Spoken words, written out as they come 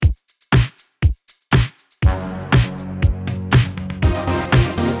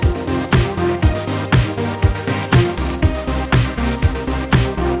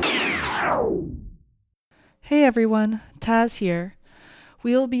Hey everyone, Taz here.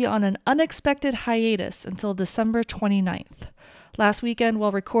 We will be on an unexpected hiatus until December 29th. Last weekend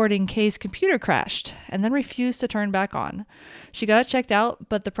while recording, Kay's computer crashed and then refused to turn back on. She got it checked out,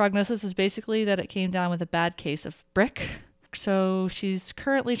 but the prognosis was basically that it came down with a bad case of brick. So she's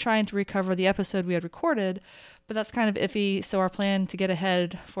currently trying to recover the episode we had recorded, but that's kind of iffy, so our plan to get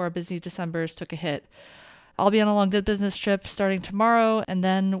ahead for our busy Decembers took a hit. I'll be on a long business trip starting tomorrow, and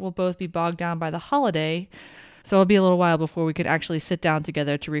then we'll both be bogged down by the holiday, so it'll be a little while before we could actually sit down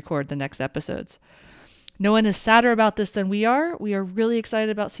together to record the next episodes. No one is sadder about this than we are. We are really excited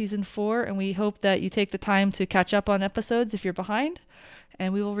about Season 4, and we hope that you take the time to catch up on episodes if you're behind,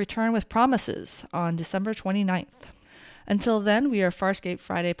 and we will return with promises on December 29th. Until then, we are Farscape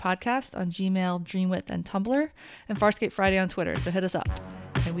Friday Podcast on Gmail, Dreamwidth, and Tumblr, and Farscape Friday on Twitter, so hit us up.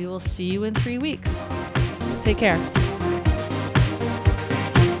 And we will see you in 3 weeks. Take care.